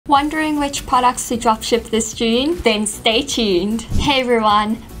Wondering which products to dropship this June? Then stay tuned. Hey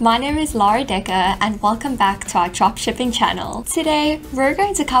everyone, my name is Laura Decker and welcome back to our dropshipping channel. Today, we're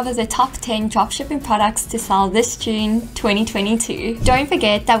going to cover the top 10 dropshipping products to sell this June 2022. Don't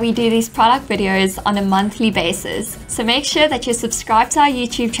forget that we do these product videos on a monthly basis, so make sure that you're subscribed to our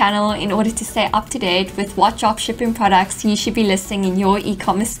YouTube channel in order to stay up to date with what dropshipping products you should be listing in your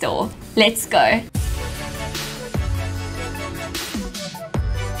e-commerce store. Let's go!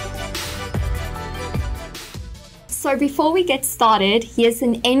 So before we get started, here's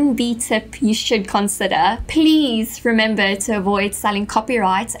an NB tip you should consider. Please remember to avoid selling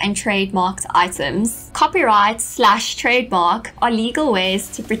copyright and trademarked items. Copyright/trademark are legal ways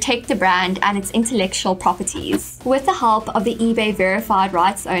to protect the brand and its intellectual properties. With the help of the eBay verified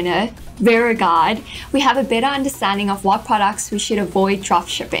rights owner, VeriGuide, we have a better understanding of what products we should avoid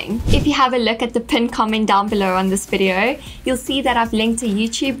dropshipping. If you have a look at the pinned comment down below on this video, you'll see that I've linked a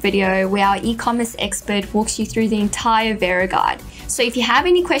YouTube video where our e-commerce expert walks you through the entire VeriGuide. So if you have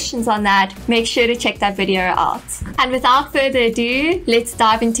any questions on that, make sure to check that video out. And without further ado, let's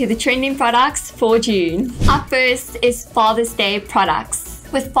dive into the trending products for June. Up first is Father's Day products.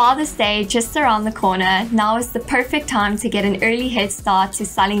 With Father's Day just around the corner, now is the perfect time to get an early head start to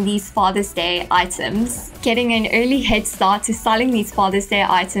selling these Father's Day items. Getting an early head start to selling these Father's Day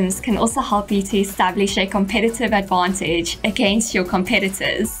items can also help you to establish a competitive advantage against your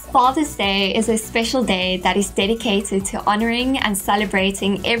competitors. Father's Day is a special day that is dedicated to honoring and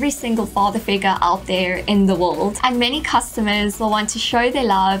celebrating every single father figure out there in the world. And many customers will want to show their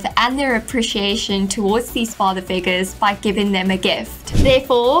love and their appreciation towards these father figures by giving them a gift.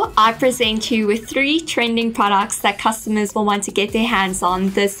 Therefore, I present you with 3 trending products that customers will want to get their hands on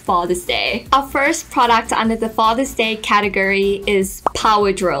this Father's Day. Our first product under the Father's Day category is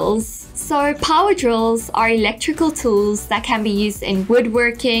power drills. So power drills are electrical tools that can be used in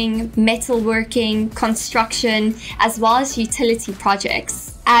woodworking, metalworking, construction, as well as utility projects.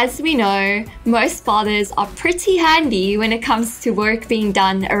 As we know, most fathers are pretty handy when it comes to work being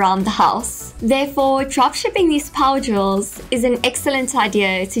done around the house. Therefore, dropshipping these power drills is an excellent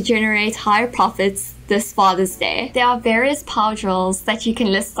idea to generate higher profits this Father's Day. There are various power drills that you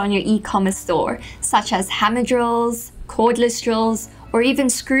can list on your e-commerce store, such as hammer drills, cordless drills, or even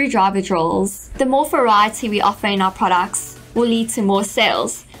screwdriver drills. The more variety we offer in our products will lead to more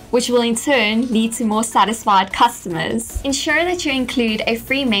sales, which will in turn lead to more satisfied customers. Ensure that you include a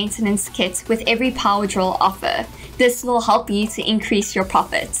free maintenance kit with every power drill offer. This will help you to increase your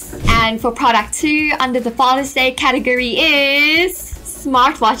profits. And for product 2 under the Father's Day category is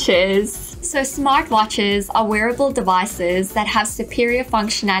smartwatches. So smartwatches are wearable devices that have superior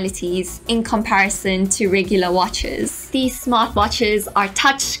functionalities in comparison to regular watches. These smartwatches are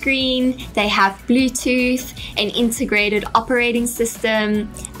touchscreen, they have Bluetooth, an integrated operating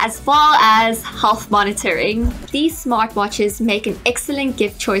system, as well as health monitoring. These smartwatches make an excellent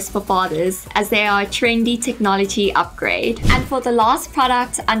gift choice for fathers as they are a trendy technology upgrade. And for the last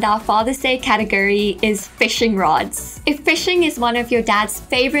product under our Father's Day category is fishing rods. If fishing is one of your dad's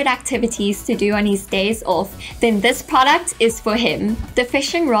favorite activities to do on his days off, then this product is for him. The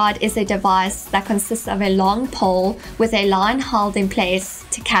fishing rod is a device that consists of a long pole with a line held in place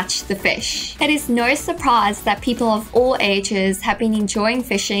to catch the fish. It is no surprise that people of all ages have been enjoying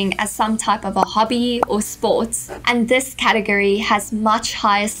fishing as some type of a hobby or sport, and this category has much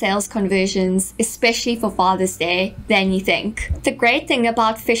higher sales conversions, especially for Father's Day, than you think. The great thing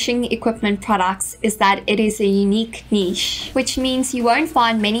about fishing equipment products is that it is a unique niche, which means you won't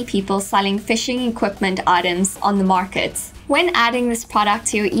find many people selling fishing equipment items on the market. When adding this product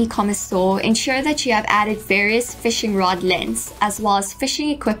to your e-commerce store, ensure that you have added various fishing rod lengths, as well as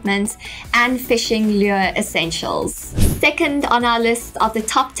fishing equipment and fishing lure essentials. Second on our list of the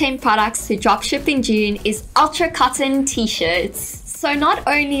top 10 products to dropship in June is Ultra Cotton T-shirts. So not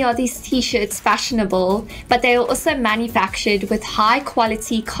only are these t-shirts fashionable, but they are also manufactured with high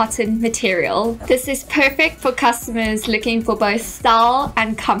quality cotton material. This is perfect for customers looking for both style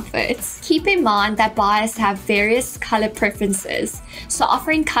and comfort. Keep in mind that buyers have various color preferences, so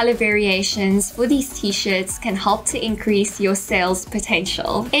offering color variations for these t-shirts can help to increase your sales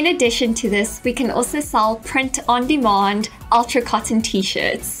potential. In addition to this, we can also sell print-on-demand Ultra Cotton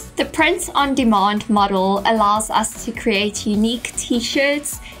t-shirts. The print-on-demand model allows us to create unique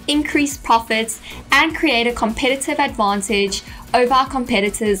t-shirts, increase profits, and create a competitive advantage over our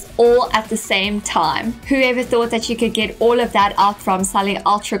competitors all at the same time. Whoever thought that you could get all of that out from selling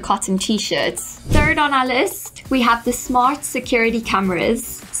ultra cotton t-shirts? Third on our list, we have the smart security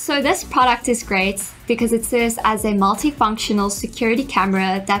cameras. So this product is great because it serves as a multifunctional security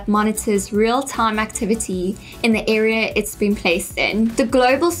camera that monitors real-time activity in the area it's been placed in. The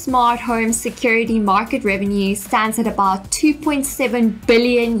global smart home security market revenue stands at about 2.7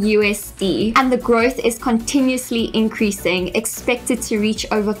 billion USD, and the growth is continuously increasing, expected to reach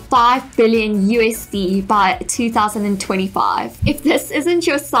over 5 billion USD by 2025. If this isn't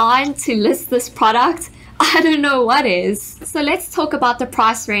your sign to list this product, I don't know what is. So let's talk about the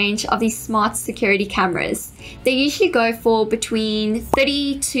price range of these smart security cameras. They usually go for between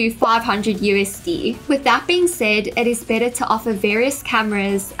 30 to 500 USD. With that being said, it is better to offer various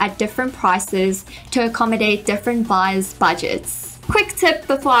cameras at different prices to accommodate different buyers' budgets. Quick tip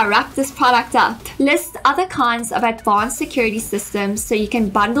before I wrap this product up. List other kinds of advanced security systems so you can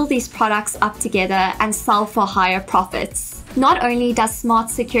bundle these products up together and sell for higher profits. Not only does smart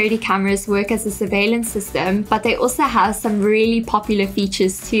security cameras work as a surveillance system, but they also have some really popular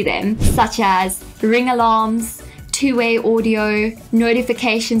features to them, such as ring alarms, two-way audio,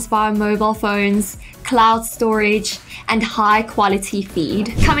 notifications via mobile phones, cloud storage, and high quality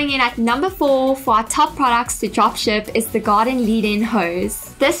feed. Coming in at number 4 for our top products to dropship is the garden lead-in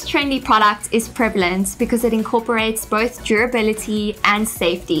hose. This trendy product is prevalent because it incorporates both durability and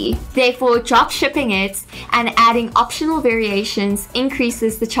safety. Therefore, dropshipping it and adding optional variations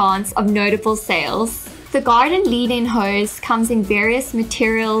increases the chance of notable sales. The garden lead-in hose comes in various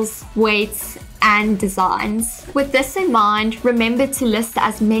materials, weights, and designs. With this in mind, remember to list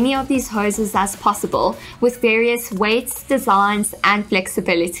as many of these hoses as possible with various weights, designs, and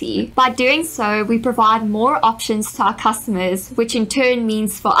flexibility. By doing so, we provide more options to our customers, which in turn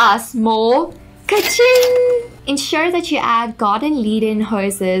means for us more ka-ching! Ensure that you add garden lead-in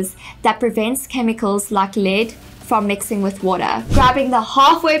hoses that prevents chemicals like lead from mixing with water. Grabbing the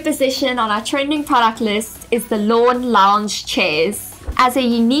halfway position on our trending product list is the lawn lounge chairs. As a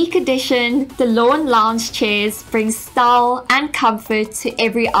unique addition, the lawn lounge chairs bring style and comfort to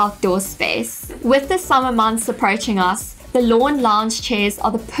every outdoor space. With the summer months approaching us, the lawn lounge chairs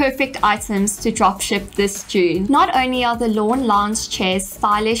are the perfect items to dropship this June. Not only are the lawn lounge chairs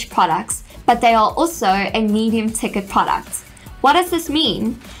stylish products, but they are also a medium ticket product. What does this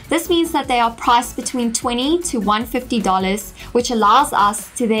mean? This means that they are priced between $20 to $150, which allows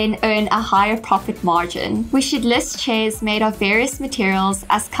us to then earn a higher profit margin. We should list chairs made of various materials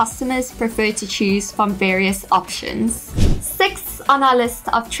as customers prefer to choose from various options. 6th on our list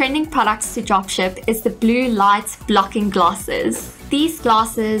of trending products to dropship is the blue light blocking glasses. These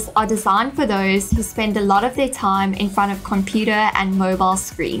glasses are designed for those who spend a lot of their time in front of computer and mobile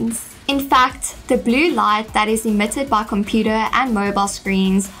screens. In fact, the blue light that is emitted by computer and mobile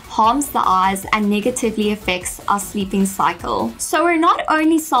screens harms the eyes and negatively affects our sleeping cycle. So we're not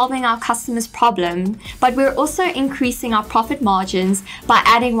only solving our customers' problem, but we're also increasing our profit margins by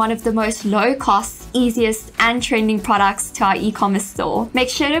adding one of the most low-cost, easiest, and trending products to our e-commerce store. Make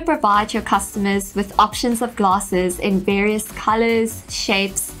sure to provide your customers with options of glasses in various colors,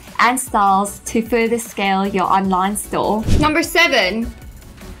 shapes, and styles to further scale your online store. Number 7.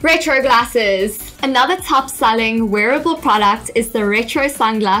 Retro glasses. Another top-selling wearable product is the retro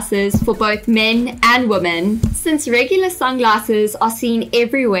sunglasses for both men and women. Since regular sunglasses are seen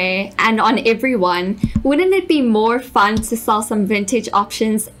everywhere and on everyone, wouldn't it be more fun to sell some vintage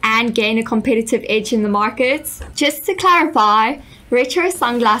options and gain a competitive edge in the market? Just to clarify, retro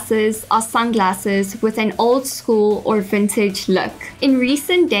sunglasses are sunglasses with an old school or vintage look. In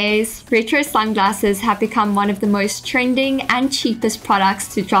recent days, retro sunglasses have become one of the most trending and cheapest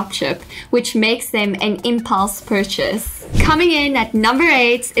products to dropship, which makes them an impulse purchase. Coming in at number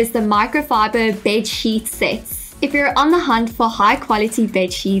 8 is the microfiber bed sheet sets. If you're on the hunt for high quality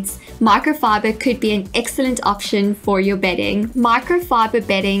bed sheets, microfiber could be an excellent option for your bedding. Microfiber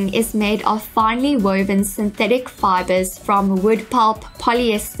bedding is made of finely woven synthetic fibers from wood pulp,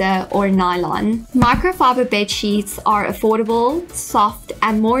 polyester, or nylon. Microfiber bed sheets are affordable, soft,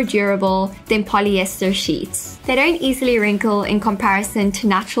 and more durable than polyester sheets. They don't easily wrinkle in comparison to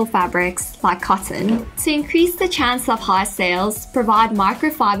natural fabrics like cotton. To increase the chance of high sales, provide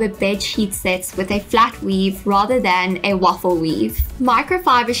microfiber bed sheet sets with a flat weave rather than a waffle weave.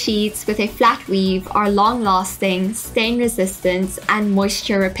 Microfiber sheets with a flat weave are long-lasting, stain-resistant, and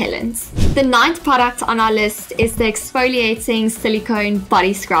moisture-repellent. The 9th product on our list is the exfoliating silicone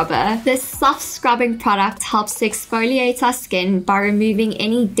body scrubber. This soft scrubbing product helps to exfoliate our skin by removing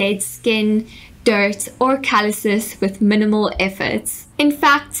any dead skin, dirt, or calluses with minimal effort. In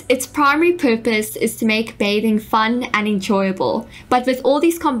fact, its primary purpose is to make bathing fun and enjoyable, but with all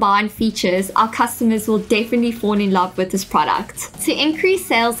these combined features, our customers will definitely fall in love with this product. To increase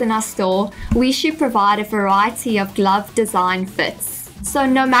sales in our store, we should provide a variety of glove design fits. So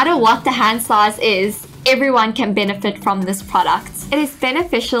no matter what the hand size is, everyone can benefit from this product. It is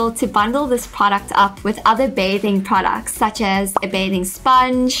beneficial to bundle this product up with other bathing products such as a bathing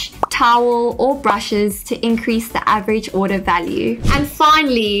sponge, towel, or brushes to increase the average order value. And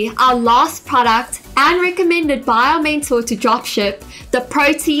finally, our last product, and recommended by our mentor to dropship, the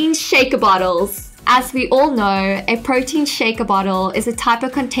protein shaker bottles. As we all know, a protein shaker bottle is a type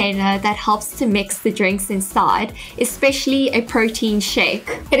of container that helps to mix the drinks inside, especially a protein shake.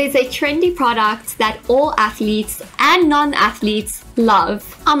 It is a trendy product that all athletes and non-athletes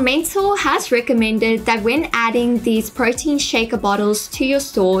love. Our mentor has recommended that when adding these protein shaker bottles to your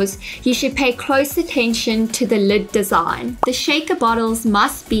stores, you should pay close attention to the lid design. The shaker bottles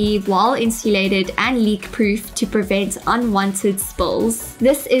must be well insulated and leak proof to prevent unwanted spills.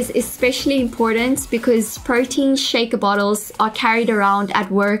 This is especially important because protein shaker bottles are carried around at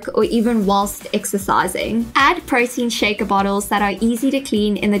work or even whilst exercising. Add protein shaker bottles that are easy to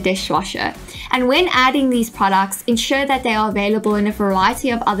clean in the dishwasher. And when adding these products, ensure that they are available in a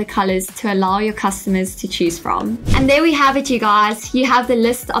variety of other colors to allow your customers to choose from. And there we have it, you guys. You have the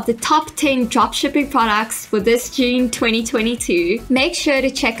list of the top 10 dropshipping products for this June 2022. Make sure to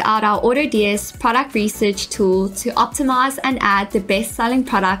check out our AutoDS product research tool to optimize and add the best-selling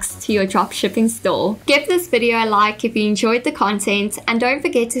products to your dropshipping store. Give this video a like if you enjoyed the content, and don't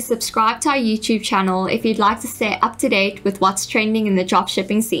forget to subscribe to our YouTube channel if you'd like to stay up to date with what's trending in the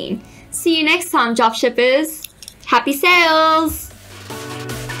dropshipping scene. See you next time, dropshippers. Happy sales!